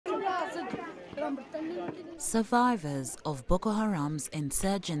Survivors of Boko Haram's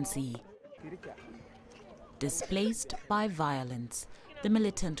insurgency. Displaced by violence, the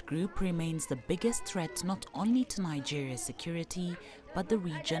militant group remains the biggest threat not only to Nigeria's security, but the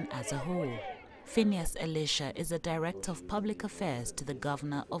region as a whole. Phineas Elisha is the Director of Public Affairs to the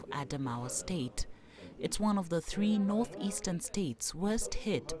Governor of Adamawa State. It's one of the 3 northeastern states worst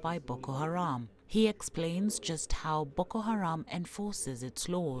hit by Boko Haram. He explains just how Boko Haram enforces its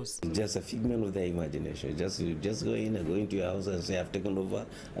laws. Just a figment of their imagination. Just go in and go into your house and say, I've taken over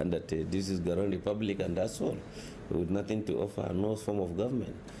and that this is Garon Republic and that's all. With nothing to offer, no form of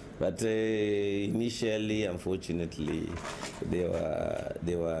government. But initially, unfortunately, they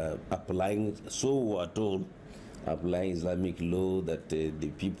were applying, so we were told, applying Islamic law that the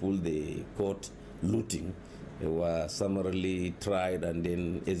people they caught looting were summarily tried and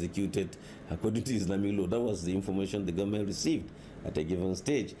then executed according to Islamic law. That was the information the government received at a given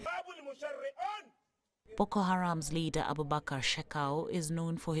stage. Boko Haram's leader Abubakar Shekau is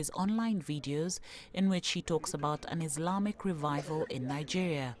known for his online videos in which he talks about an Islamic revival in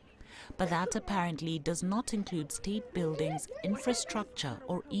Nigeria. But that apparently does not include state buildings, infrastructure,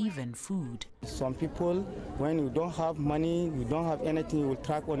 or even food. Some people, when you don't have money, you don't have anything, you will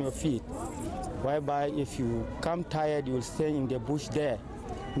track on your feet. Whereby if you come tired, you will stay in the bush there.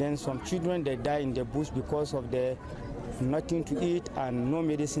 Then some children, they die in the bush because of the nothing to eat and no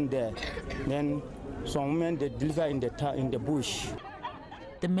medicine there. Then some women, they deliver in the bush.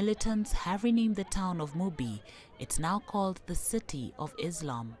 The militants have renamed the town of Mubi. It's now called the City of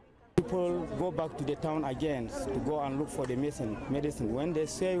Islam. People go back to the town again to go and look for the medicine. When they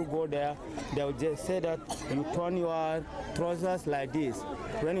say you go there, they will just say that you turn your trousers like this.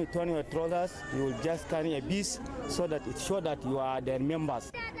 When you turn your trousers, you will just carry a piece so that it shows that you are their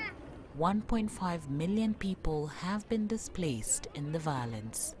members. 1.5 million people have been displaced in the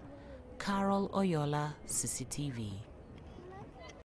violence. Carol Oyola, CCTV.